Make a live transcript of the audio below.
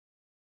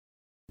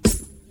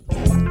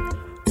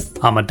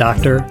I'm a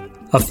doctor,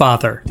 a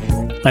father,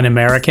 an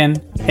American,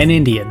 an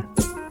Indian.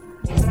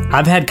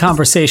 I've had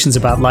conversations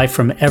about life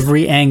from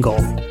every angle,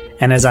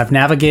 and as I've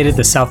navigated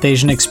the South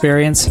Asian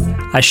experience,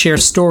 I share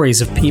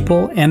stories of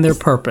people and their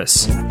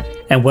purpose.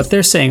 And what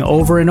they're saying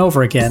over and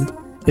over again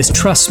is,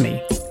 trust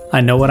me,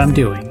 I know what I'm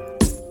doing.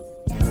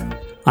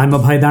 I'm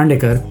Abhay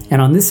Dandekar,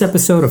 and on this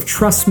episode of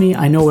Trust Me,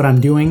 I Know What I'm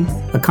Doing,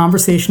 a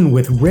conversation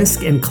with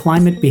risk and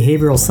climate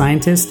behavioral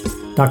scientist,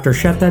 Dr.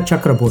 Sweta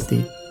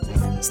Chakraborty.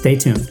 Stay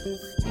tuned.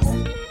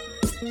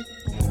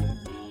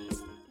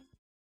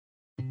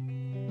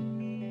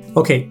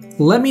 Okay,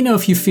 let me know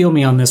if you feel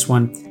me on this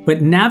one, but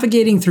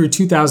navigating through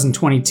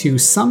 2022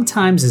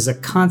 sometimes is a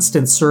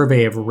constant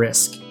survey of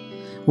risk.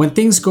 When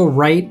things go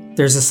right,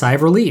 there's a sigh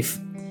of relief.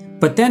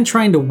 But then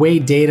trying to weigh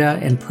data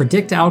and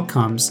predict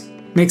outcomes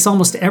makes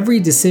almost every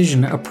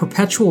decision a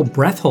perpetual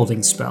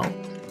breath-holding spell.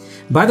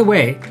 By the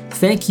way,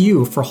 thank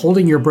you for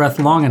holding your breath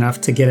long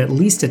enough to get at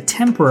least a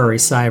temporary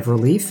sigh of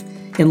relief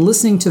and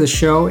listening to the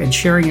show and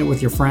sharing it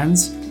with your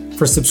friends,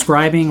 for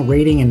subscribing,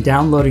 rating, and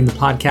downloading the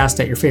podcast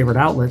at your favorite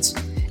outlets,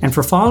 and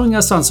for following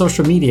us on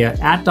social media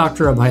at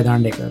Dr. Abhay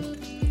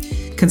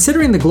Dandekar.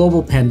 Considering the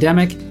global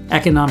pandemic,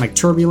 economic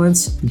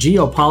turbulence,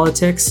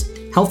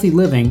 geopolitics, healthy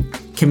living,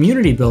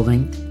 community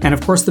building, and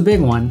of course the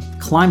big one,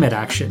 climate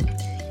action,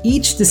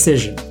 each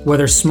decision,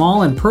 whether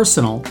small and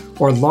personal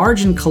or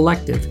large and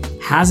collective,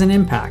 has an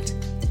impact.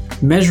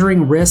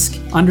 Measuring risk,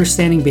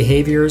 understanding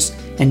behaviors,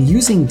 and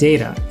using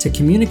data to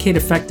communicate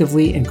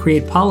effectively and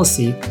create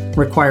policy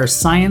requires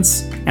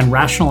science and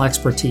rational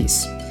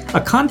expertise,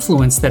 a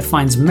confluence that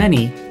finds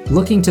many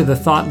looking to the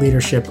thought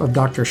leadership of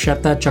Dr.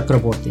 Sweta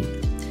Chakraborty.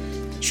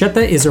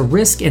 Sweta is a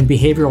risk and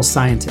behavioral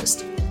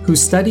scientist who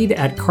studied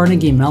at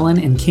Carnegie Mellon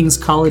and King's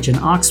College in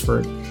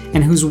Oxford,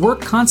 and whose work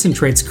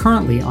concentrates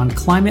currently on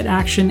climate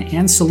action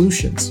and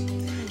solutions.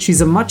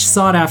 She's a much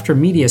sought-after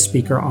media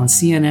speaker on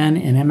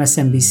CNN and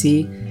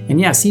MSNBC, and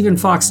yes, even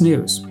Fox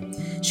News.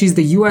 She's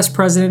the U.S.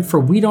 president for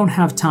We Don't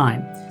Have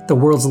Time, the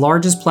world's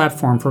largest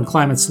platform for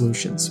climate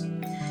solutions.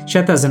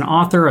 Sweta is an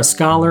author, a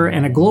scholar,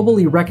 and a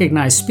globally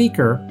recognized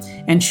speaker,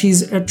 and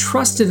she's a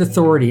trusted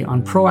authority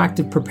on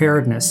proactive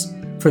preparedness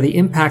for the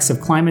impacts of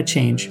climate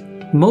change,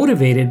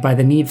 motivated by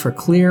the need for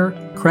clear,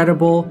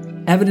 credible,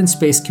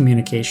 evidence-based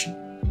communication.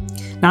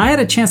 Now, I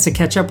had a chance to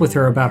catch up with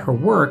her about her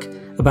work,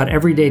 about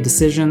everyday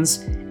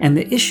decisions, and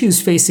the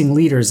issues facing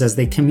leaders as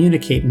they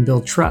communicate and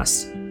build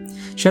trust.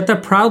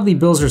 Sweta proudly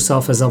bills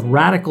herself as a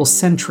radical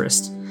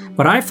centrist,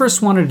 but I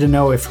first wanted to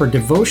know if her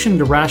devotion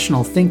to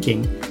rational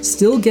thinking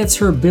still gets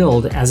her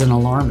billed as an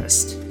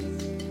alarmist.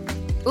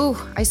 Ooh,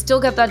 I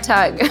still get that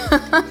tag.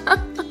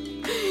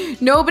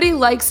 Nobody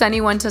likes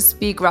anyone to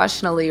speak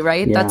rationally,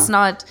 right? Yeah. That's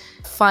not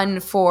fun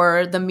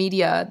for the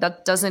media.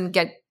 That doesn't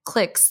get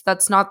clicks.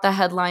 That's not the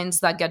headlines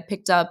that get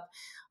picked up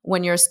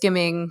when you're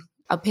skimming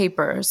a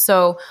paper.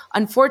 So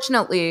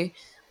unfortunately,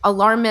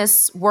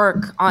 alarmists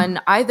work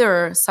on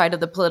either side of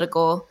the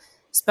political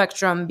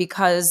spectrum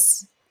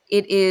because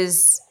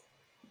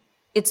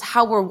it's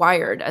how we're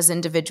wired as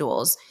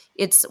individuals.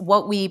 It's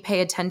what we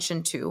pay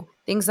attention to.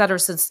 Things that are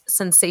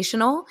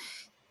sensational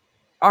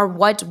are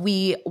what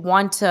we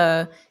want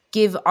to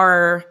give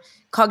our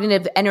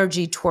cognitive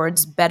energy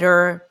towards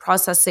better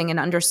processing and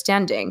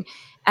understanding.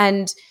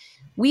 And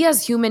we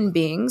as human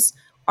beings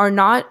are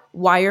not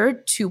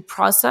wired to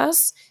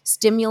process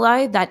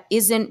stimuli that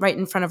isn't right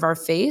in front of our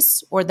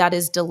face, or that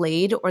is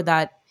delayed, or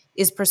that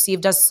is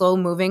perceived as slow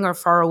moving or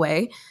far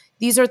away.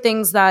 These are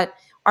things that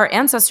our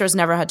ancestors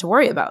never had to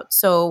worry about.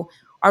 So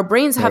our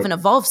brains haven't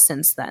evolved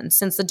since then,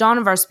 since the dawn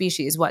of our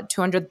species,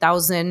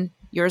 200,000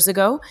 years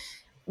ago.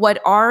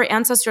 What our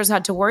ancestors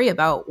had to worry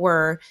about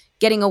were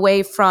getting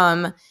away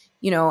from,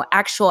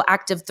 actual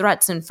active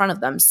threats in front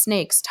of them,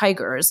 snakes,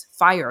 tigers,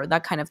 fire,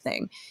 that kind of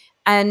thing.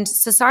 And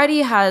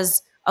society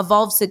has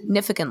evolved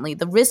significantly.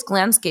 The risk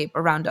landscape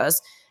around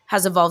us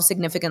has evolved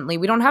significantly.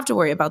 We don't have to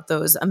worry about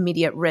those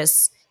immediate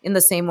risks in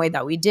the same way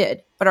that we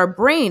did. But our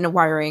brain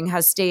wiring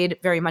has stayed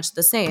very much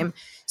the same.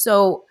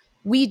 So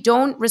we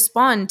don't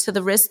respond to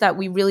the risks that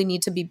we really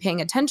need to be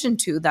paying attention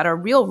to, that are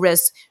real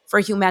risks for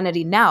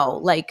humanity now,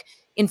 like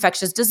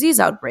infectious disease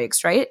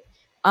outbreaks, right?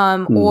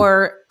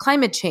 Or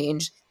climate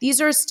change.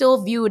 These are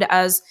still viewed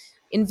as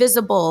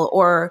invisible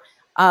or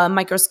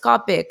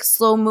microscopic,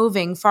 slow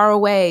moving, far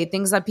away,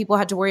 things that people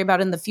had to worry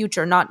about in the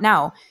future, not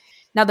now.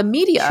 Now, the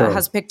media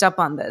has picked up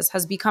on this,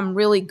 has become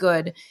really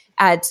good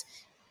at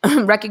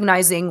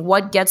recognizing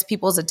what gets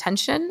people's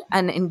attention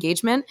and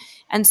engagement.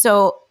 And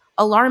so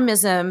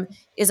alarmism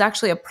is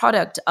actually a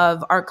product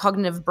of our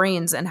cognitive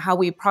brains and how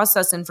we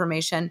process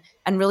information,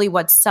 and really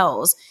what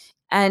sells.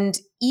 And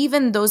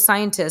even those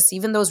scientists,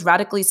 even those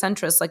radically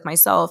centrists like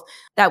myself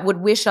that would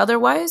wish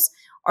otherwise,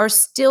 are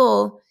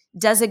still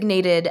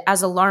designated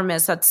as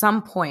alarmists at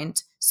some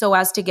point so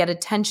as to get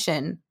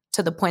attention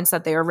to the points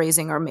that they are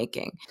raising or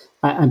making.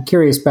 I'm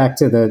curious, back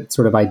to the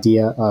sort of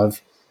idea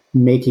of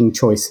making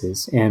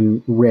choices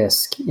and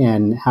risk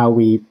and how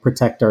we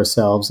protect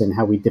ourselves and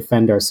how we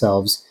defend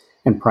ourselves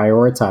and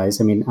prioritize.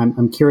 I mean,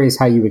 I'm curious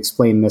how you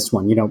explain this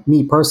one.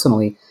 Me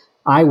personally,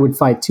 I would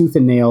fight tooth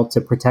and nail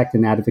to protect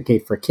and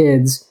advocate for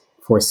kids,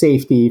 for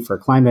safety, for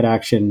climate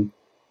action.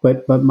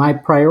 But my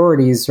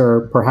priorities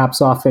are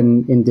perhaps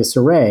often in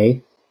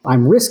disarray.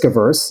 I'm risk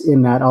averse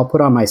in that I'll put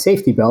on my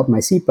safety belt, my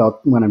seatbelt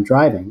when I'm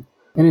driving,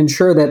 and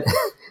ensure that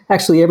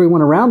actually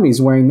everyone around me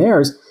is wearing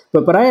theirs.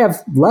 But I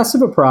have less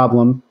of a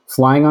problem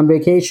flying on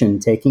vacation,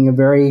 taking a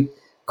very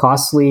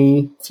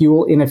costly,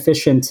 fuel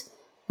inefficient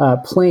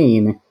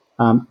plane,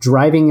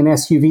 driving an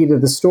SUV to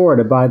the store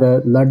to buy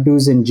the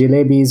laddus and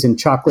jalebis and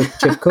chocolate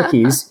chip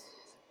cookies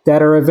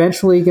that are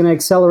eventually going to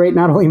accelerate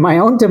not only my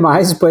own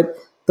demise, but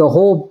the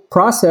whole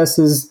process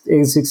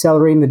is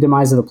accelerating the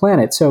demise of the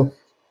planet. So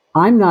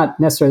I'm not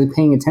necessarily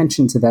paying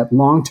attention to that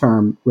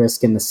long-term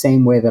risk in the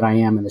same way that I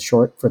am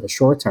for the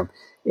short term.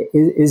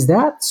 Is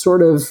that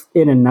sort of,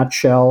 in a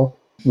nutshell,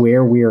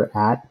 where we're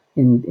at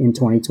in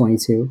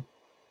 2022?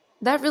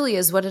 That really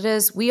is what it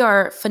is. We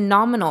are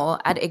phenomenal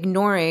at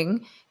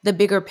ignoring the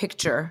bigger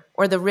picture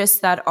or the risks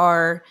that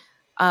are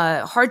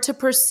hard to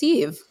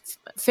perceive.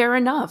 Fair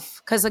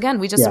enough. Because again,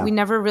 we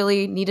never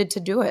really needed to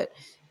do it.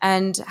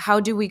 And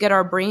how do we get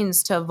our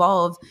brains to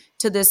evolve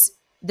to this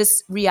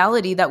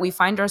reality that we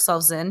find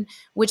ourselves in,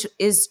 which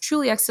is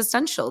truly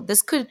existential?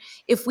 This could,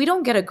 if we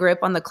don't get a grip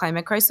on the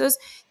climate crisis,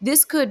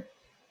 this could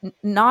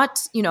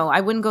not,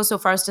 I wouldn't go so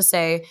far as to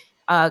say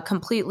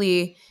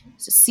completely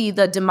see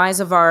the demise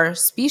of our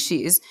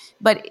species,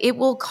 but it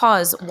will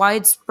cause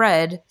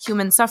widespread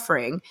human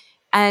suffering.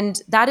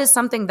 And that is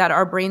something that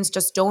our brains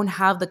just don't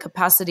have the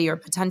capacity or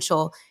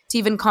potential to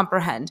even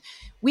comprehend.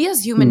 We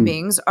as human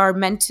beings are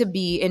meant to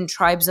be in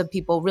tribes of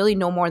people, really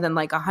no more than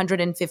like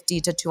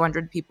 150 to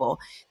 200 people.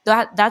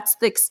 That's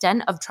the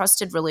extent of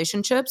trusted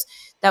relationships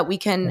that we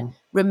can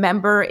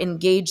remember,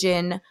 engage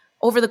in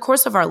over the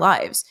course of our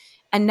lives.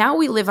 And now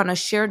we live on a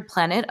shared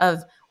planet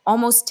of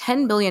almost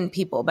 10 billion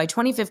people. By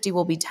 2050,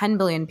 we'll be 10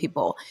 billion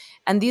people.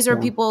 And these are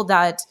people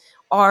that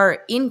are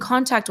in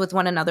contact with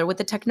one another with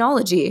the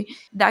technology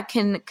that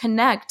can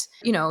connect,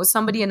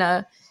 somebody in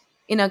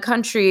a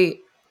country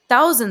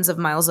thousands of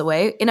miles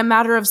away in a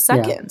matter of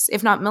seconds,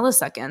 if not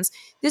milliseconds.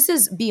 This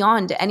is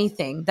beyond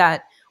anything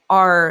that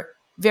our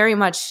very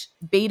much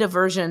beta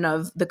version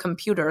of the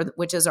computer,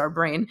 which is our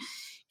brain,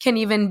 can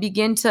even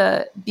begin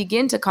to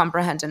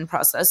comprehend and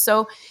process.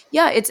 So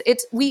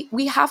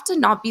we have to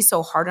not be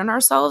so hard on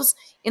ourselves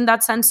in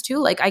that sense too.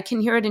 Like I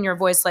can hear it in your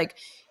voice, like,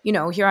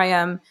 here I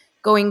am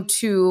going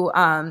to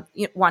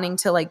wanting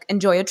to like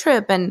enjoy a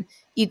trip and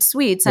eat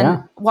sweets.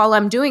 And while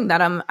I'm doing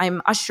that,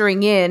 I'm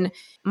ushering in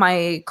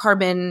my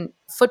carbon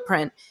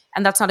footprint.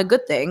 And that's not a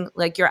good thing.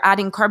 Like you're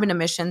adding carbon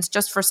emissions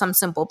just for some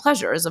simple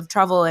pleasures of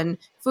travel and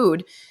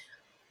food.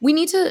 We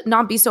need to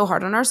not be so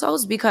hard on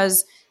ourselves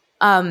because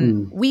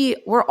we're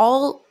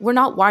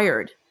not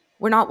wired.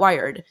 We're not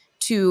wired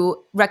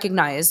to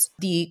recognize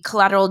the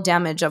collateral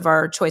damage of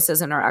our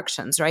choices and our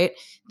actions, right?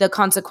 The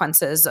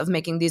consequences of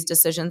making these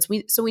decisions.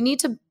 We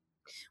need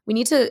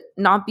to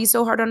not be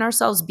so hard on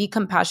ourselves, be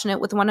compassionate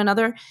with one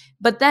another,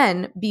 but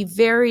then be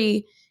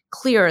very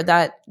clear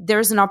that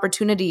there's an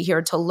opportunity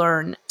here to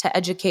learn, to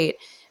educate,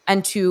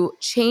 and to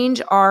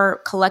change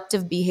our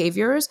collective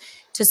behaviors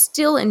to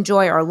still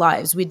enjoy our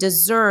lives. We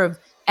deserve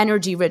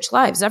energy-rich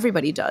lives.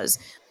 Everybody does,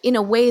 in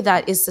a way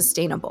that is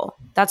sustainable.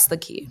 That's the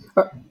key.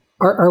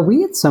 Are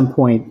we at some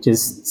point,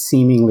 just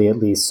seemingly at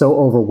least, so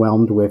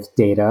overwhelmed with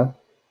data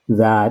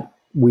that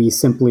we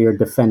simply are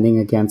defending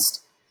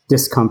against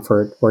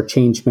discomfort or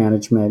change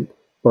management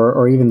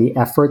or even the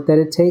effort that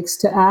it takes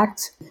to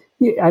act?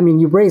 I mean,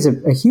 you raise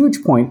a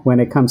huge point when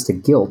it comes to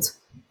guilt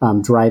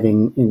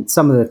driving in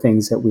some of the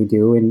things that we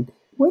do. And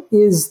what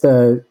is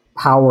the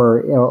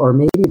power or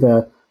maybe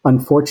the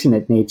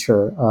unfortunate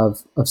nature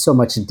of so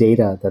much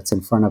data that's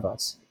in front of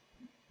us?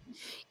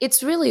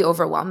 It's really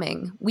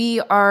overwhelming. We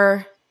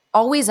are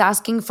always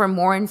asking for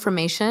more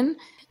information.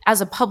 As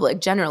a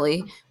public,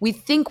 generally, we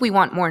think we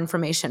want more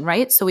information,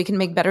 right? So we can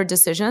make better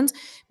decisions,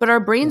 but our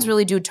brains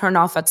really do turn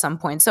off at some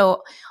point.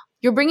 So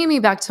you're bringing me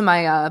back to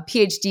my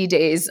PhD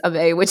days,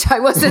 Abhay, which I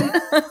wasn't,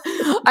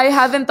 I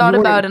haven't thought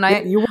about.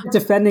 And you weren't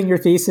defending your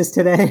thesis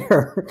today?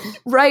 Or?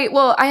 Right.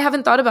 Well, I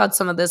haven't thought about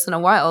some of this in a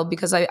while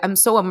because I'm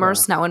so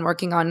immersed now in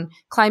working on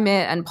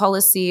climate and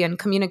policy and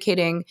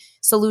communicating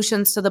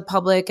solutions to the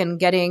public and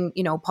getting,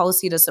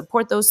 policy to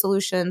support those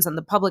solutions and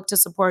the public to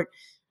support.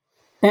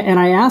 And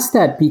I ask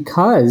that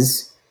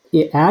because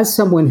as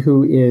someone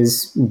who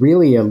is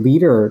really a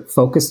leader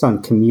focused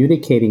on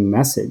communicating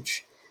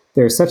message,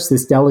 there's such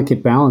this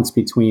delicate balance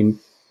between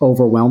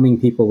overwhelming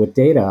people with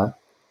data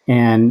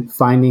and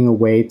finding a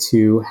way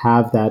to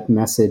have that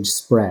message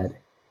spread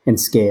and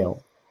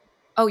scale.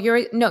 Oh,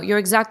 you're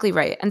exactly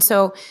right. And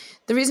so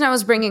the reason I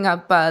was bringing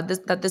up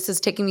that this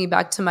is taking me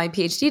back to my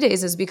PhD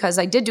days is because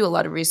I did do a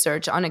lot of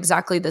research on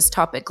exactly this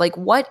topic. Like,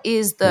 what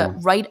is the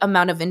right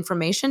amount of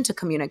information to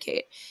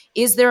communicate?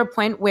 Is there a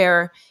point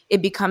where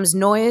it becomes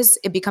noise?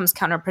 It becomes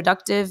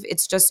counterproductive?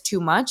 It's just too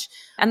much?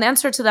 And the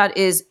answer to that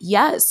is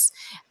yes.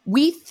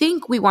 We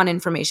think we want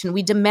information.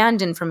 We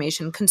demand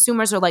information.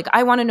 Consumers are like,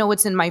 I want to know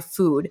what's in my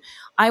food.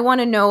 I want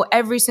to know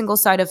every single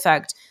side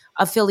effect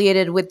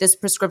affiliated with this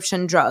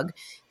prescription drug.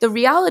 The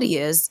reality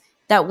is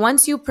that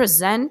once you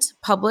present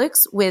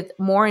publics with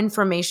more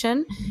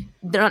information,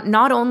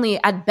 not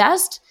only at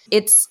best,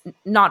 it's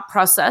not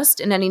processed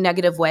in any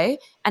negative way.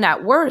 And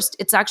at worst,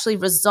 it's actually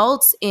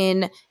results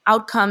in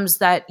outcomes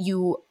that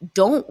you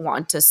don't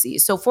want to see.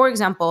 So for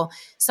example,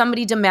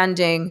 somebody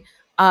demanding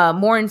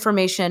more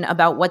information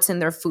about what's in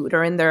their food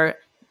or in their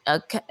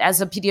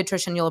as a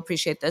pediatrician, you'll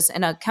appreciate this,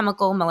 in a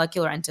chemical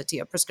molecular entity,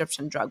 a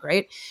prescription drug,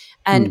 right?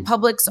 And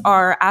publics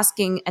are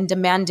asking and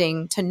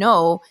demanding to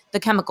know the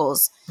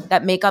chemicals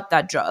that make up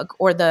that drug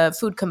or the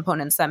food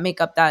components that make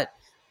up that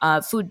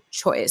food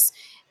choice.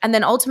 And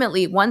then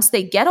ultimately, once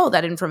they get all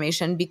that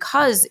information,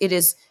 because it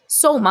is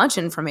so much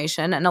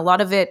information and a lot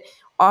of it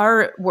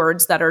are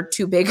words that are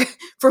too big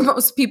for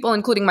most people,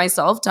 including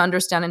myself, to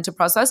understand and to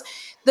process,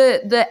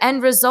 the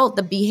end result,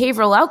 the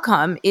behavioral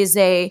outcome is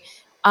a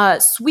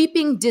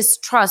sweeping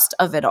distrust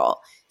of it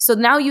all. So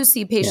now you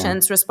see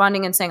patients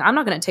responding and saying, I'm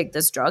not going to take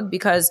this drug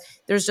because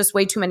there's just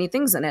way too many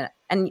things in it.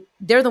 And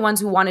they're the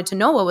ones who wanted to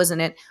know what was in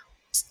it,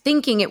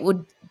 thinking it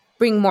would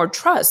bring more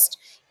trust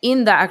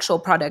in the actual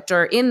product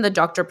or in the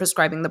doctor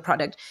prescribing the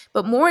product.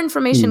 But more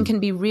information can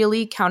be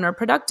really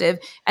counterproductive,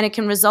 and it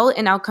can result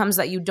in outcomes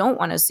that you don't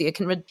want to see. It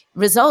can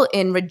result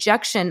in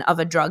rejection of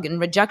a drug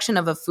and rejection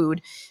of a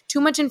food. Too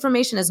much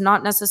information is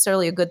not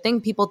necessarily a good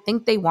thing. People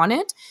think they want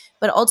it,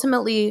 but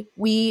ultimately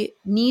we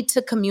need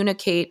to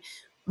communicate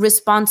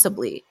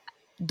responsibly.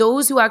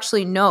 Those who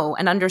actually know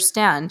and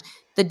understand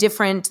the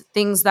different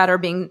things that are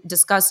being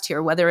discussed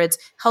here, whether it's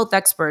health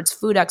experts,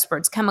 food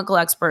experts, chemical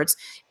experts,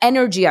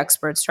 energy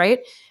experts, right?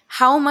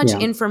 How much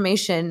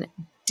information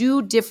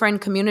do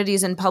different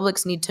communities and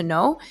publics need to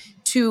know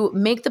to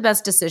make the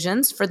best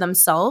decisions for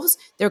themselves,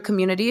 their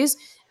communities,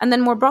 and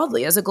then more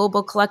broadly as a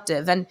global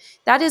collective? And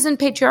that isn't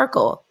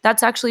patriarchal.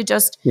 That's actually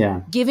just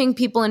giving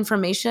people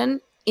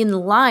information in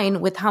line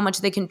with how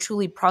much they can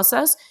truly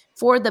process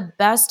for the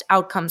best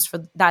outcomes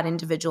for that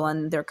individual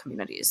and their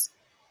communities.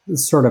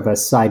 Sort of a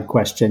side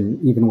question,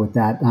 even with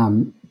that,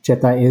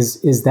 Cheta,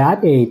 is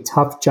that a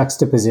tough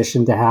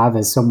juxtaposition to have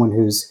as someone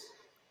who's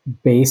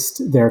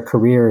based their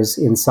careers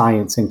in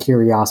science and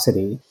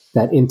curiosity,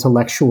 that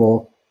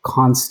intellectual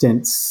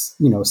constant,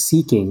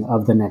 seeking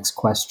of the next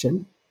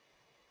question?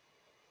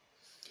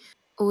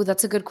 Oh,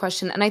 that's a good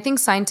question. And I think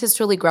scientists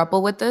really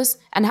grapple with this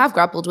and have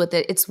grappled with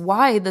it. It's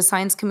why the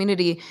science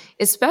community,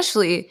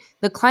 especially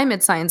the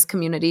climate science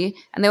community,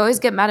 and they always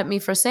get mad at me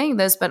for saying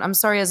this, but I'm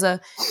sorry, as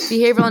a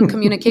behavioral and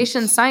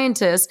communication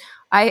scientist,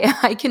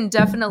 I can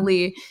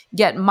definitely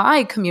get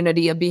my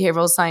community of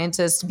behavioral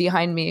scientists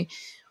behind me.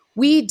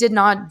 We did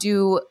not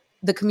do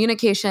the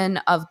communication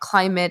of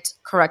climate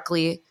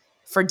correctly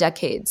for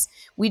decades.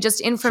 We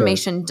just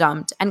information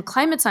dumped. And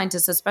climate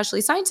scientists, especially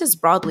scientists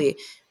broadly,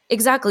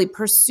 exactly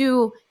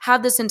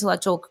have this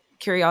intellectual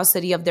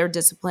curiosity of their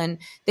discipline.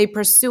 They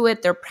pursue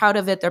it. They're proud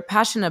of it. They're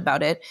passionate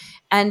about it.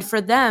 And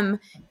for them,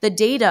 the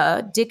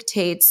data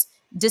dictates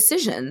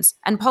decisions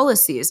and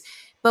policies.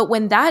 But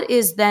when that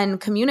is then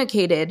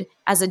communicated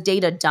as a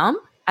data dump,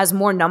 as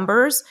more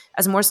numbers,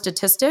 as more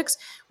statistics,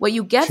 what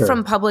you get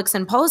from publics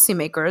and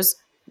policymakers,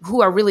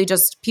 who are really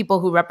just people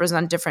who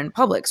represent different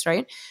publics,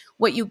 right?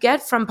 What you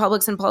get from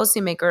publics and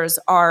policymakers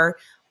are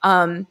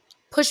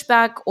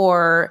pushback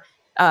or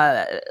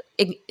a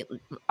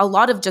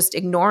lot of just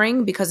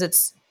ignoring because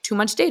it's too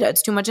much data,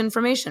 it's too much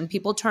information.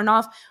 People turn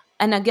off.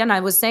 And again, I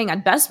was saying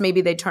at best,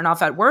 maybe they turn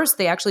off. At worst,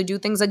 they actually do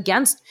things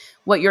against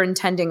what you're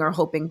intending or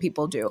hoping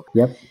people do.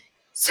 Yep.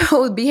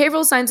 So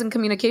behavioral science and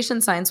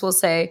communication science will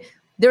say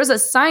there's a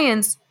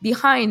science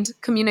behind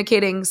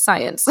communicating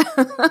science.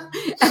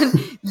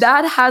 And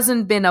that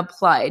hasn't been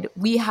applied.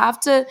 We have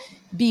to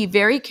be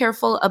very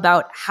careful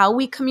about how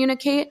we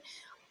communicate.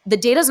 The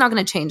data is not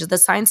going to change. The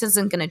science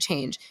isn't going to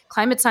change.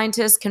 Climate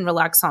scientists can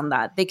relax on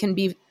that. They can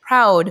be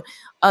proud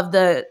of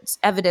the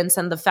evidence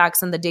and the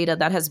facts and the data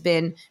that has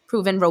been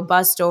proven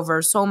robust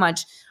over so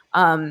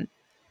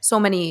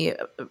many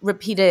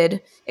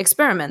repeated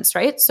experiments,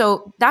 right?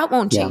 So that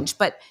won't change.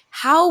 But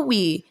how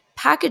we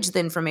package the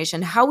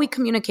information, how we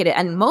communicate it,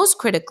 and most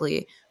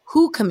critically,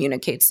 who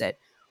communicates it,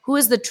 who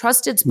is the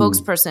trusted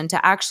spokesperson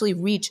to actually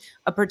reach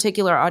a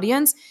particular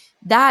audience,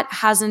 that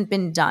hasn't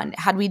been done.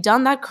 Had we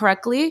done that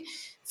correctly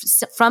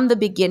from the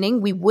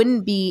beginning, we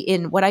wouldn't be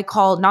in what I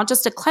call not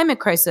just a climate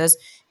crisis,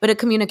 but a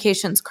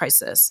communications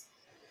crisis.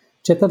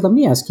 Cheta, let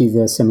me ask you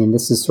this. I mean,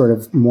 this is sort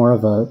of more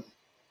of a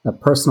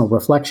personal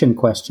reflection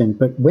question,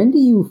 but when do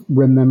you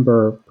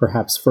remember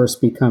perhaps first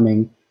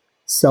becoming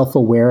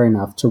self-aware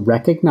enough to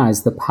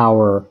recognize the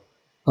power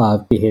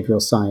of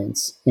behavioral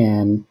science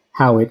and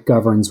how it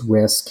governs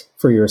risk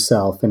for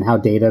yourself and how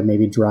data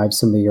maybe drives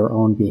some of your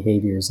own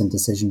behaviors and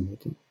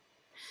decision-making?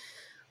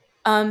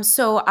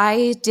 So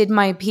I did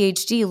my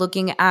PhD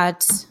looking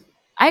at,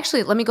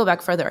 let me go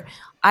back further.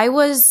 I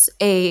was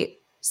a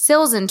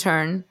sales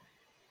intern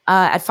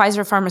at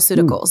Pfizer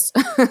Pharmaceuticals.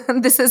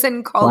 This is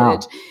in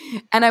college. Wow.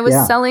 And I was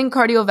selling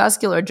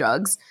cardiovascular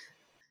drugs.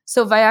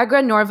 So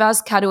Viagra,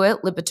 Norvasc,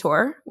 Caduet,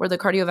 Lipitor were the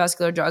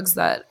cardiovascular drugs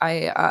that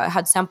I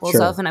had samples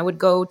of, and I would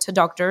go to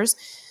doctors.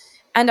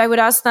 And I would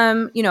ask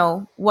them,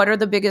 what are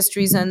the biggest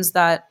reasons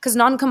because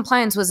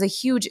non-compliance was a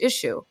huge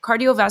issue.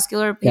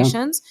 Cardiovascular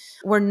patients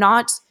were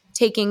not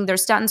taking their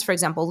statins, for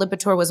example.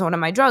 Lipitor was one of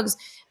my drugs.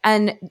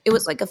 And it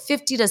was like a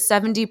 50 to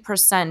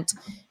 70%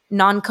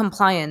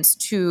 non-compliance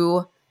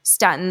to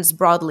statins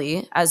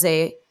broadly as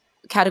a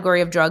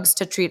category of drugs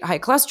to treat high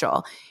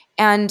cholesterol.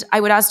 And I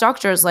would ask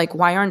doctors, like,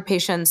 why aren't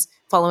patients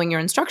following your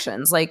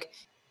instructions?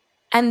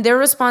 And their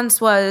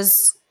response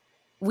was,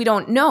 we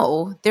don't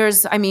know.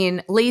 There's,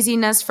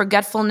 laziness,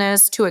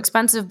 forgetfulness, too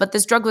expensive, but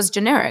this drug was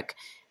generic.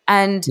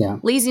 And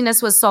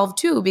laziness was solved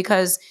too,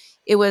 because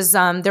it was,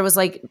 there was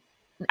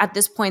at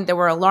this point, there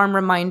were alarm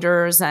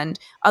reminders and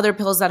other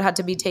pills that had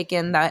to be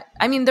taken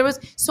there was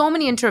so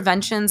many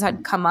interventions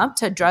had come up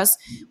to address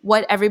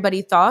what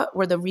everybody thought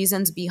were the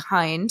reasons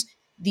behind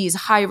these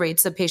high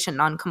rates of patient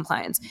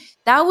noncompliance.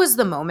 That was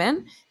the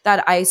moment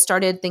that I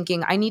started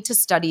thinking, I need to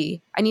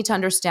study, I need to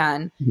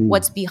understand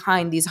what's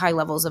behind these high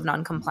levels of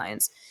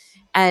noncompliance.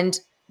 And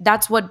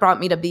that's what brought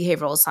me to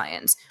behavioral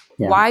science.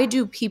 Yeah. Why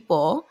do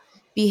people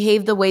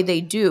behave the way they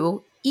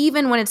do,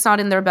 even when it's not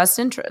in their best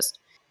interest?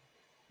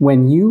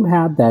 When you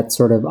had that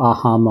sort of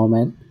aha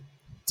moment,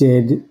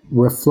 did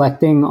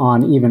reflecting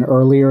on even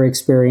earlier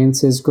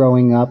experiences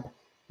growing up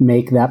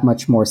make that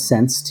much more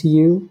sense to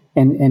you?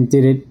 And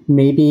did it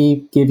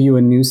maybe give you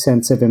a new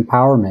sense of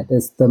empowerment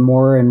as the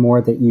more and more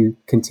that you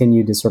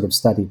continue to sort of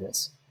study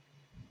this?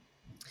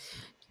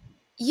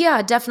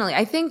 Yeah, definitely.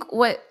 I think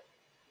what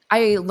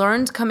I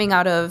learned coming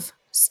out of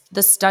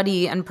the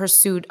study and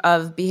pursuit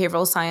of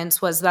behavioral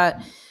science was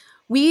that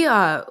we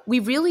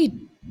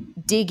really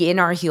dig in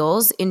our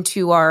heels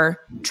into our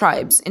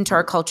tribes, into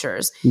our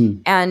cultures.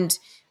 And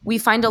we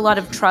find a lot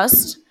of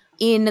trust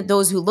in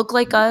those who look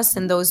like us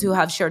and those who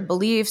have shared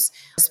beliefs,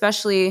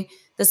 especially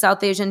the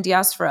South Asian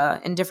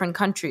diaspora in different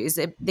countries.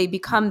 They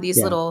become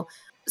these little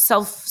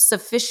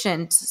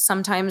self-sufficient,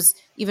 sometimes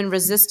even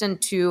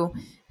resistant to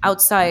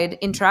outside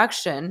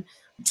interaction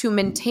to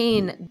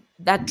maintain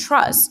that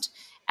trust.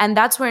 And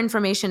that's where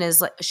information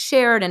is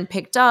shared and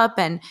picked up.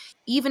 And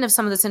even if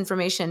some of this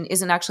information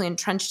isn't actually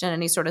entrenched in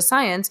any sort of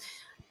science,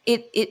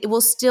 it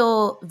will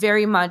still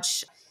very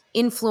much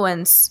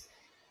influence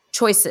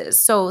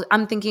choices. So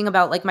I'm thinking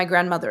about my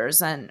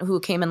grandmothers and who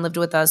came and lived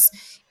with us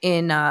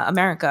in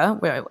America,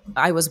 where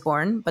I was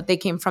born, but they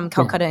came from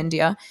Calcutta,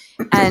 India.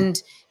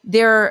 And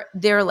their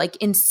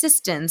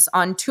insistence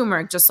on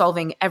turmeric just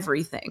solving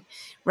everything,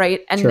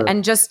 right?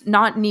 And just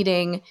not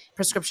needing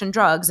prescription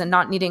drugs and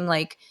not needing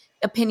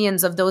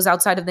opinions of those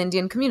outside of the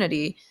Indian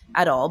community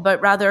at all,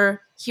 but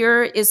rather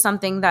here is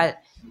something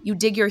that you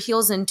dig your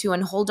heels into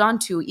and hold on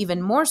to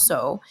even more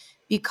so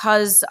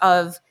because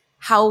of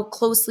how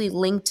closely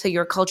linked to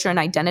your culture and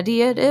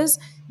identity it is.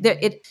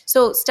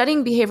 So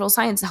studying behavioral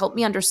science helped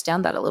me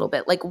understand that a little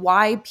bit,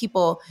 why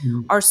people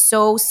are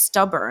so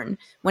stubborn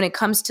when it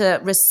comes to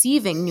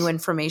receiving new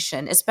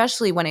information,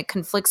 especially when it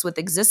conflicts with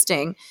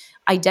existing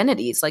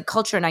identities, like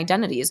culture and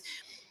identities.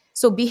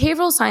 So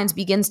behavioral science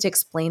begins to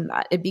explain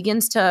that. It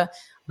begins to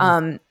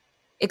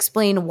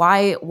explain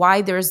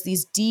why there's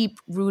these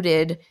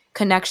deep-rooted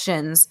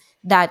connections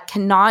that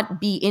cannot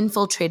be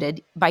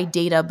infiltrated by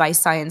data, by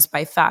science,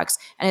 by facts.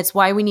 And it's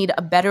why we need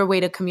a better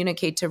way to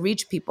communicate to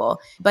reach people.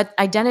 But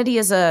identity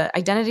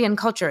and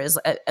culture is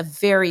a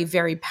very,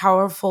 very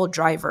powerful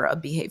driver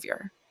of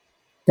behavior.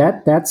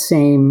 That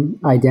same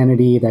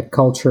identity, that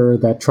culture,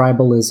 that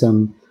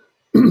tribalism,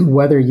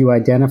 whether you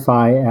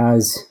identify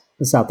as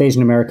a South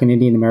Asian American,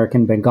 Indian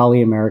American,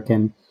 Bengali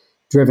American,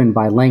 driven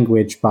by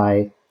language,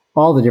 by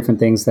all the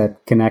different things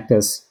that connect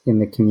us in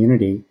the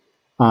community,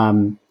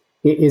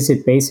 is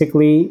it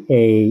basically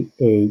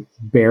a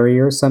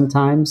barrier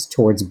sometimes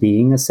towards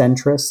being a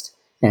centrist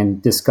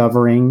and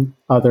discovering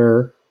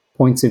other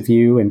points of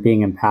view and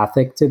being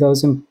empathic to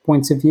those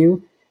points of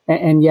view?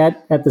 And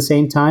yet, at the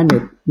same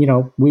time,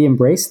 we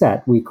embrace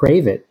that, we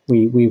crave it,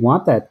 we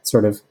want that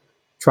sort of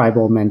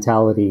tribal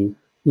mentality,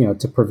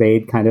 to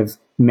pervade kind of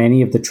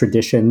many of the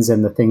traditions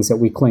and the things that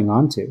we cling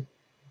on to.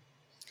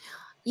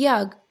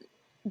 Yeah,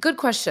 good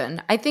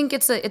question. I think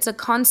it's a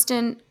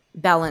constant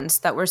balance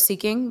that we're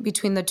seeking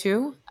between the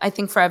two. I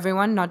think for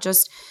everyone, not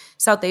just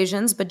South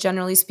Asians, but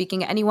generally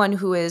speaking, anyone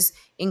who is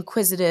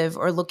inquisitive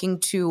or looking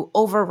to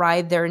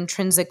override their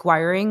intrinsic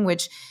wiring,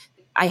 which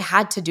I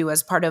had to do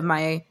as part of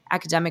my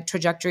academic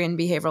trajectory in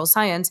behavioral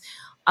science.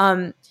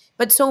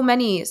 But so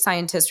many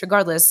scientists,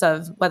 regardless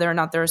of whether or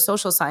not they're a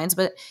social science,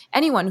 but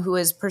anyone who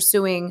is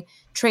pursuing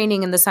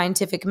training in the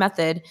scientific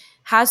method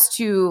has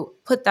to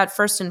put that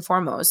first and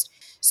foremost.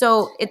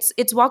 So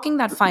it's walking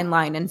that fine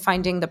line and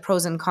finding the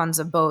pros and cons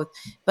of both.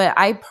 But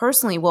I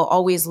personally will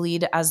always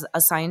lead as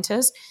a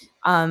scientist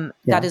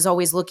that is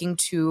always looking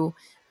to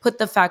put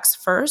the facts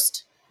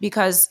first,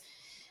 because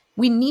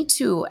we need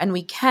to and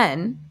we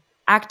can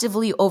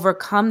actively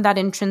overcome that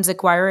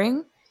intrinsic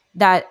wiring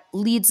that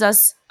leads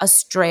us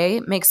astray,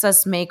 makes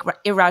us make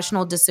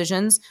irrational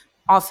decisions,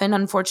 often,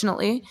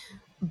 unfortunately.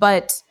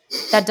 But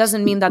that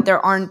doesn't mean that there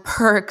aren't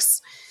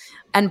perks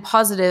and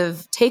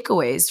positive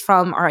takeaways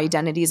from our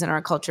identities and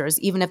our cultures,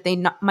 even if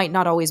they might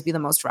not always be the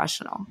most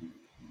rational.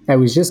 I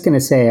was just going to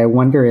say, I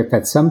wonder if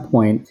at some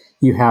point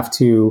you have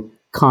to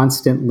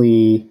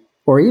constantly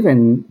or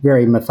even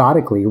very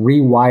methodically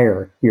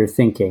rewire your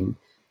thinking,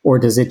 or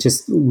does it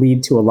just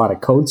lead to a lot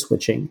of code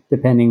switching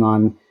depending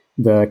on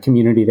the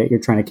community that you're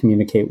trying to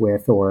communicate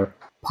with, or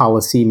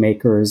policy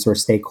makers or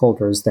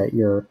stakeholders that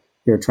you're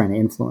trying to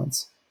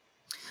influence?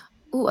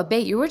 Ooh,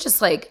 Abhay, you were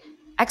just like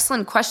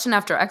excellent question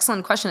after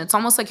excellent question. It's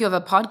almost like you have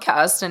a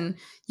podcast and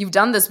you've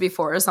done this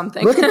before or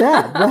something. Look at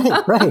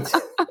that. Right.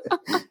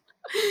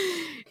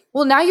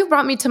 Well, now you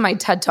brought me to my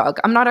TED Talk.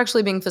 I'm not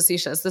actually being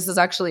facetious. This is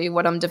actually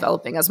what I'm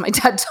developing as my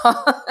TED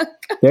Talk.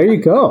 There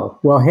you go.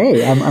 Well,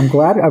 hey, I'm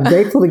glad. I'm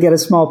grateful to get a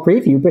small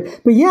preview.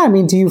 But yeah, I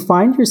mean, do you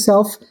find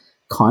yourself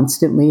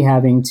constantly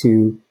having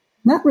to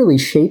not really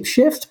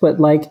shapeshift, but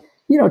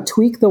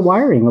tweak the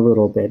wiring a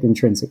little bit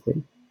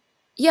intrinsically?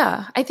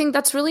 Yeah, I think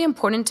that's really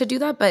important to do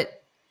that.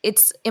 But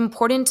it's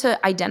important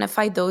to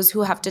identify those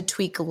who have to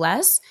tweak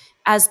less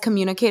as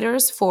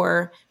communicators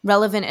for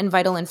relevant and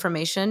vital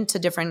information to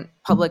different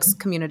public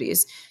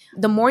communities.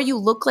 The more you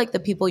look like the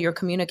people you're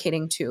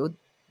communicating to,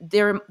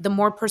 the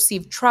more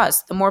perceived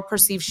trust, the more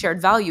perceived shared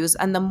values,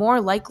 and the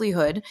more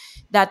likelihood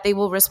that they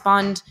will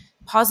respond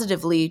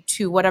positively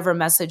to whatever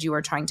message you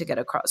are trying to get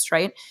across,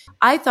 right?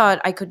 I thought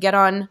I could get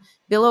on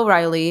Bill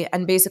O'Reilly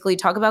and basically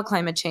talk about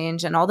climate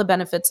change and all the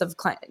benefits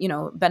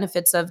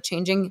of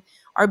changing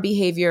our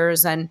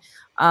behaviors and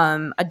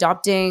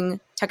adopting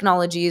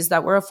technologies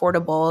that were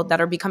affordable, that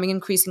are becoming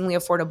increasingly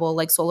affordable,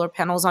 like solar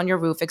panels on your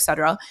roof,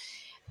 etc.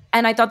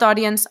 And I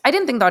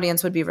didn't think the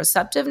audience would be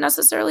receptive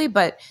necessarily,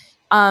 but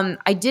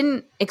I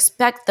didn't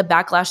expect the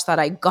backlash that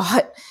I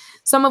got,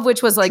 some of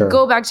which was like,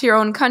 Go back to your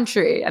own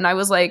country. And I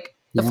was like,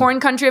 the foreign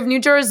country of New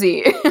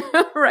Jersey,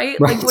 right?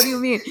 Like, what do you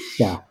mean?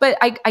 Yeah. But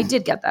I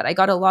did get that. I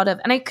got a lot of,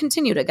 and I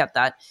continue to get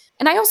that.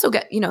 And I also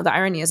get, the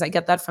irony is I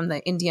get that from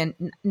the Indian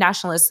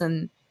nationalists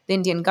and the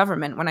Indian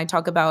government when I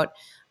talk about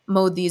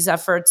Modi's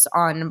efforts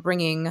on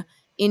bringing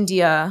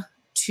India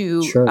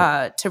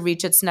to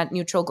reach its net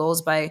neutral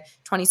goals by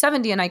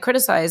 2070. And I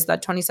criticize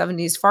that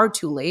 2070 is far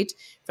too late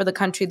for the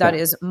country that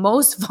is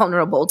most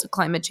vulnerable to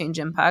climate change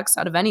impacts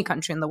out of any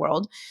country in the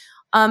world.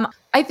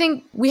 I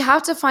think we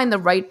have to find the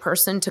right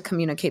person to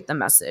communicate the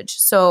message.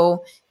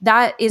 So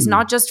that is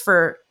not just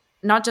for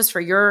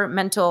your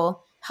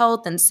mental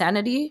health and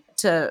sanity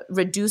to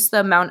reduce the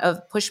amount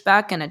of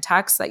pushback and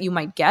attacks that you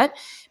might get,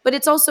 but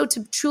it's also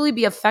to truly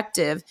be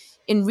effective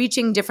in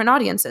reaching different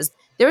audiences.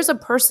 There's a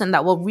person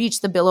that will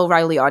reach the Bill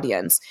O'Reilly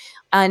audience.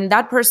 And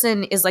that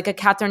person is like a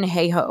Catherine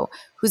Hayhoe,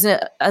 who's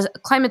a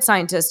climate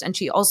scientist, and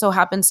she also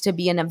happens to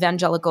be an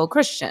evangelical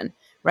Christian,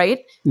 right?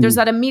 There's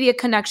that immediate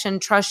connection,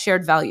 trust,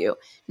 shared value.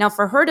 Now,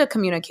 for her to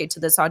communicate to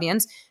this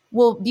audience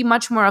will be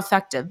much more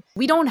effective.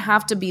 We don't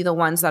have to be the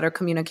ones that are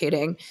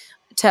communicating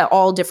to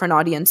all different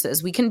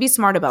audiences. We can be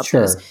smart about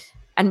this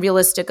and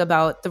realistic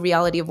about the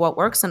reality of what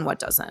works and what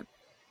doesn't.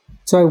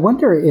 So I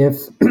wonder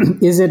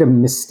is it a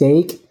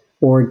mistake,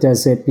 or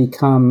does it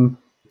become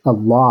a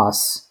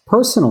loss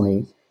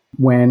personally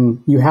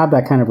when you have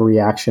that kind of a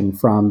reaction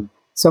from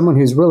someone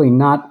who's really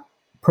not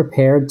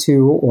prepared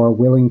to or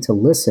willing to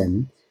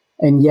listen?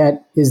 And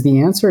yet, is the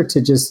answer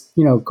to just,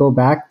 go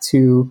back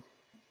to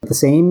the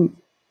same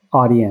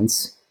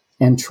audience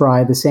and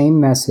try the same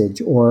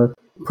message, or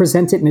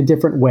present it in a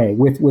different way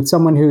with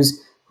someone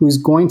who's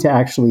going to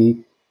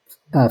actually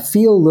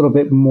feel a little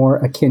bit more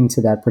akin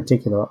to that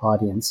particular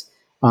audience?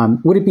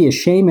 Would it be a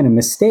shame and a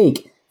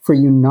mistake for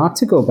you not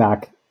to go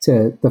back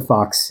to the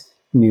Fox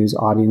News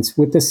audience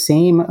with the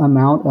same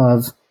amount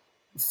of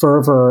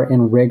fervor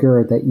and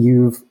rigor that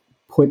you've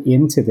put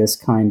into this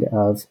kind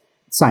of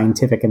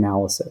scientific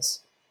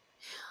analysis?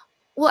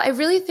 Well, I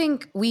really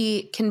think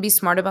we can be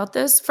smart about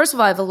this. First of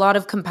all, I have a lot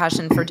of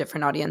compassion for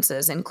different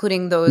audiences,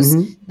 including those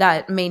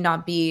that may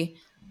not be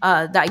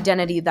the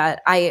identity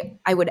that I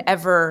would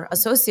ever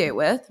associate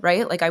with,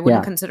 right? Like I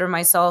wouldn't consider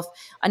myself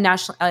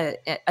a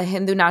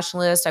Hindu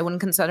nationalist. I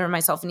wouldn't consider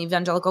myself an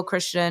evangelical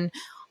Christian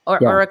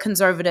or a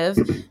conservative.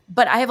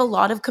 But I have a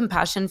lot of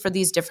compassion for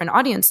these different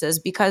audiences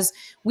because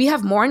we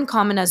have more in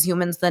common as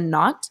humans than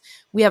not.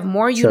 We have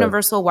more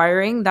universal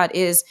wiring that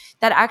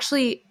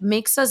actually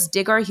makes us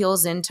dig our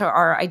heels into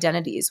our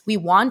identities. We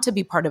want to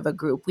be part of a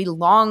group. We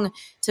long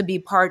to be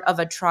part of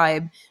a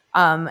tribe.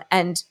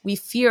 And we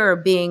fear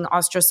being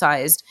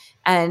ostracized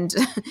and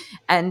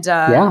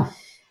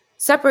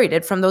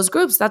separated from those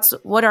groups. That's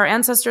what our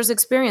ancestors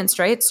experienced,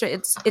 right? So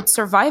it's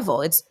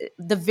survival. It's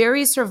the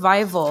very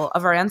survival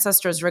of our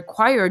ancestors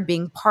required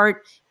being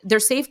part. Their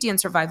safety and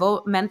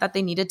survival meant that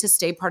they needed to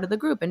stay part of the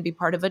group and be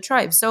part of a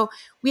tribe. So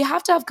we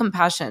have to have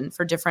compassion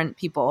for different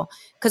people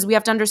because we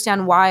have to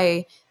understand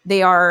why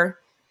they are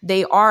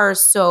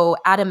so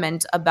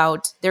adamant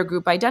about their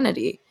group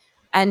identity.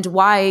 And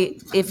why,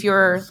 if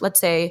you're, let's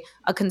say,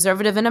 a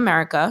conservative in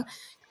America,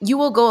 you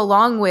will go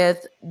along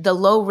with the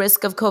low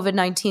risk of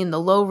COVID-19, the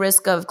low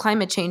risk of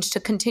climate change to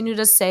continue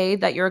to say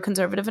that you're a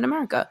conservative in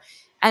America.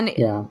 And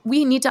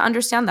we need to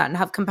understand that and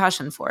have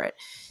compassion for it.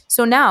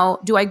 So now,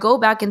 do I go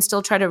back and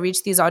still try to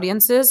reach these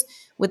audiences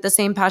with the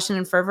same passion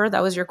and fervor?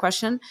 That was your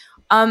question.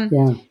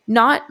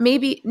 Now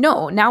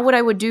what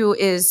I would do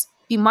is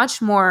be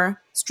much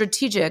more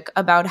strategic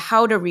about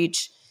how to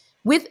reach,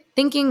 with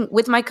thinking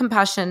with my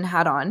compassion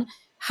hat on,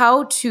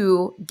 how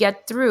to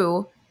get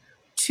through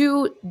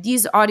to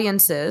these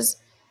audiences,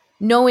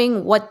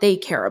 knowing what they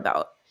care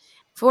about.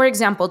 For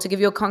example, to give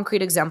you a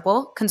concrete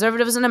example,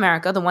 conservatives in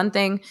America, the one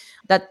thing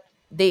that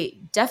they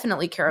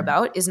definitely care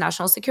about is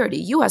national security,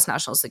 U.S.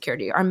 national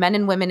security, our men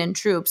and women in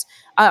troops,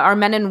 our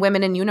men and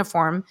women in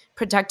uniform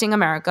protecting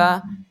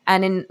America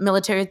and in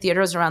military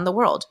theaters around the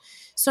world.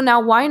 So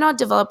now why not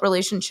develop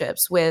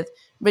relationships with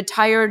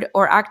retired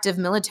or active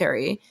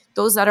military,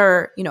 those that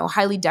are,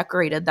 highly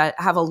decorated, that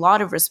have a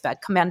lot of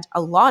respect, command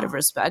a lot of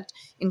respect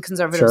in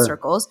conservative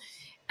circles,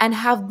 and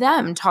have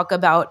them talk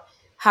about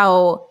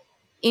how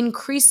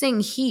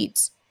increasing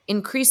heat,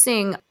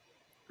 increasing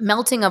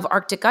melting of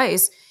Arctic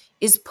ice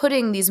is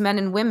putting these men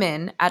and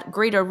women at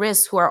greater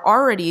risk who are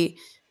already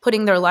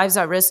putting their lives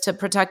at risk to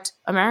protect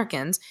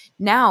Americans.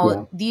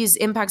 Now, these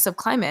impacts of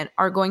climate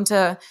are going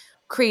to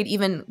create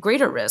even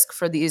greater risk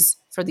for these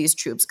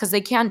troops because they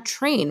can't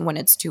train when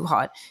it's too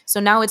hot. So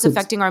now it's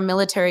affecting our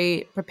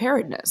military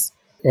preparedness.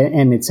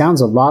 And it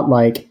sounds a lot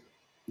like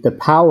the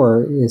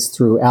power is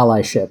through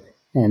allyship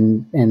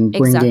and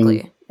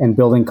bringing and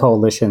building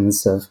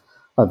coalitions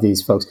of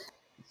these folks.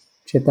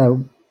 Cheta,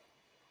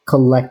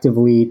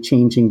 collectively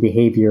changing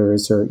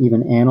behaviors or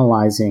even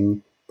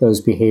analyzing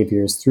those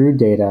behaviors through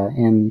data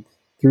and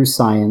through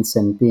science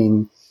and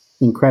being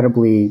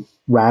incredibly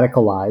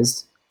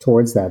radicalized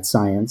towards that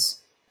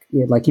science.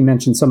 Like you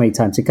mentioned so many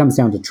times, it comes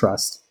down to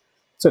trust.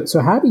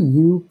 So how do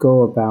you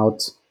go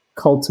about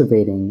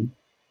cultivating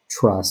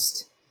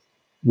trust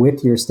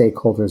with your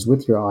stakeholders,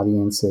 with your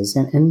audiences,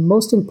 and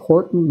most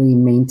importantly,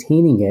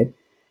 maintaining it,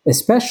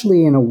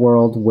 especially in a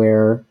world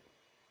where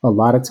a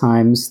lot of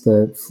times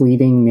the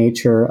fleeting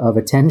nature of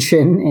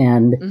attention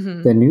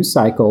and the news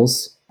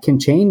cycles can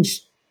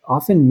change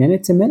often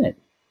minute to minute?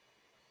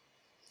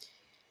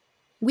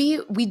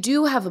 We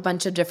do have a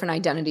bunch of different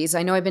identities.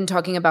 I know I've been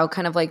talking about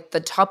kind of like the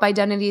top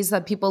identities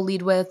that people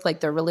lead with, like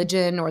their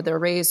religion or their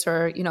race,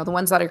 or, the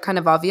ones that are kind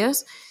of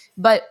obvious.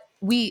 But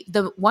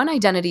the one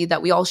identity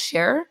that we all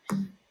share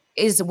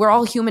is we're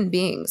all human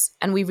beings,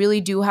 and we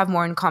really do have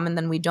more in common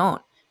than we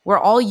don't. We're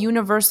all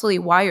universally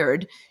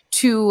wired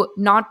to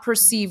not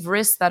perceive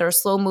risks that are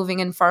slow moving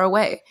and far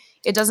away.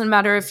 It doesn't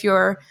matter if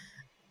you're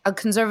a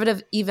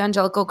conservative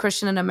evangelical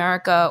Christian in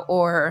America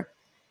or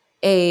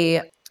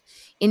a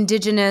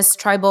indigenous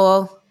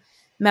tribal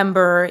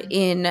member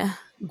in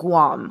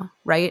Guam,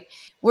 right?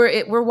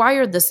 We're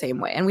wired the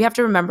same way, and we have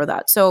to remember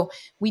that. So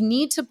we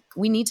need to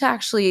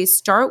actually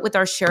start with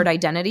our shared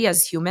identity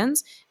as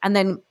humans, and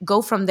then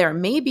go from there.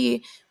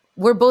 Maybe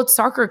we're both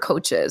soccer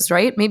coaches,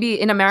 right? Maybe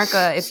in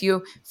America, if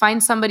you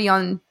find somebody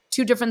on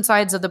two different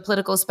sides of the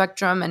political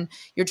spectrum and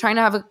you're trying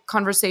to have a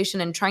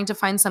conversation and trying to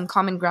find some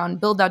common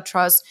ground, build that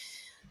trust.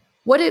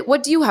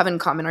 What do you have in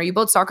common? Are you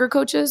both soccer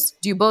coaches?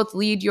 Do you both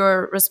lead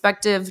your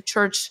respective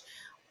church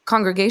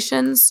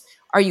congregations?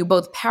 Are you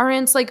both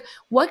parents? Like,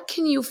 what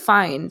can you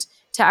find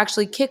to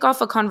actually kick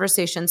off a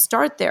conversation?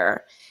 Start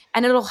there,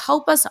 and it'll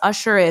help us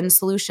usher in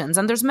solutions.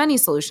 And there's many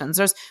solutions.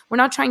 We're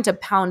not trying to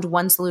pound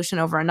one solution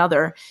over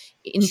another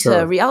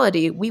into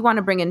reality. We want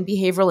to bring in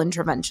behavioral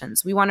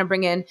interventions. We want to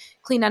bring in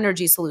clean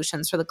energy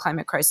solutions for the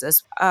climate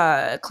crisis,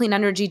 clean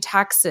energy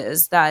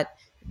taxes that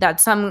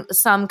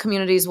some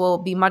communities will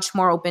be much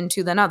more open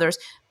to than others.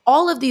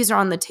 All of these are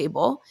on the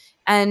table.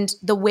 And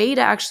the way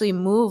to actually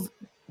move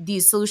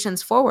these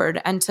solutions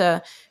forward and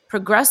to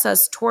progress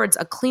us towards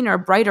a cleaner,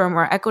 brighter,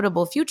 more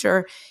equitable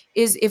future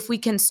is if we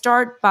can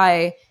start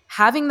by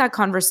having that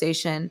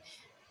conversation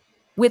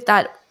with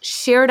that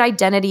shared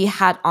identity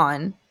hat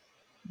on,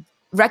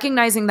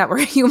 recognizing that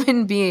we're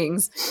human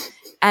beings.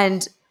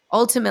 And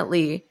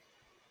ultimately,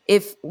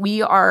 if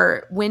we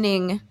are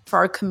winning for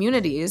our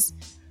communities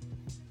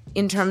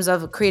in terms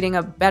of creating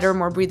a better,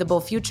 more breathable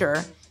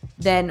future,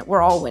 then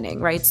we're all winning,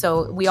 right?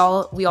 So we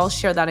all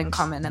share that in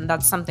common. And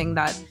that's something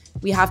that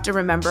we have to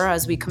remember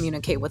as we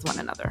communicate with one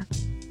another.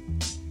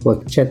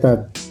 Well,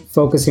 Cheta,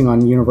 focusing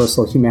on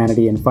universal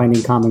humanity and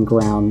finding common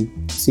ground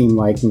seem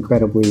like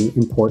incredibly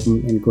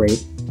important and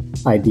great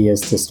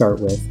ideas to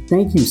start with.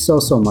 Thank you so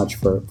much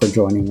for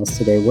joining us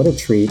today. What a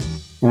treat.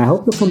 And I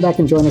hope you'll come back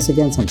and join us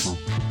again sometime.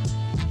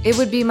 It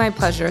would be my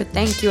pleasure.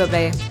 Thank you,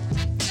 Abhay.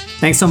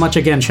 Thanks so much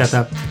again,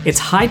 Sweta. It's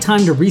high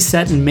time to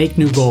reset and make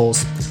new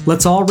goals.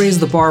 Let's all raise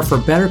the bar for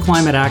better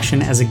climate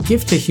action as a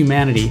gift to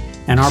humanity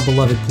and our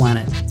beloved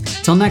planet.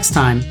 Till next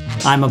time,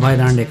 I'm Abhay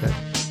Darndekar.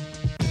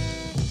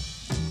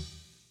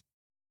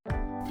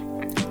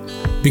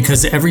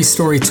 Because every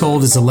story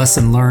told is a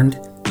lesson learned,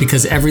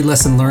 because every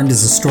lesson learned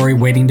is a story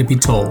waiting to be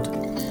told.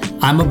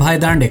 I'm Abhay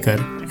Darndekar,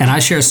 and I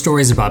share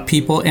stories about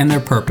people and their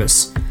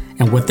purpose.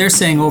 And what they're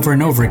saying over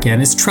and over again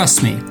is,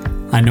 trust me,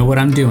 I know what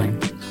I'm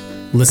doing.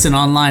 Listen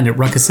online at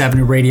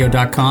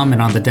ruckusavenueradio.com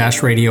and on the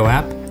Dash Radio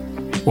app,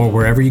 or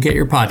wherever you get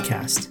your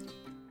podcast.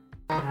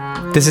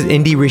 This is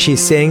Indie Rishi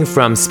Singh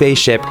from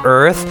Spaceship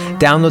Earth.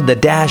 Download the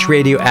Dash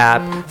Radio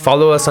app,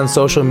 follow us on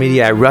social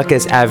media at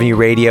Ruckus Avenue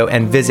Radio,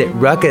 and visit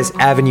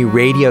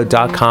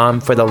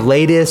ruckusavenueradio.com for the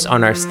latest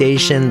on our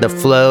station, the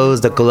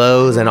flows, the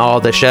glows, and all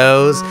the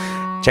shows.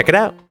 Check it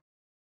out.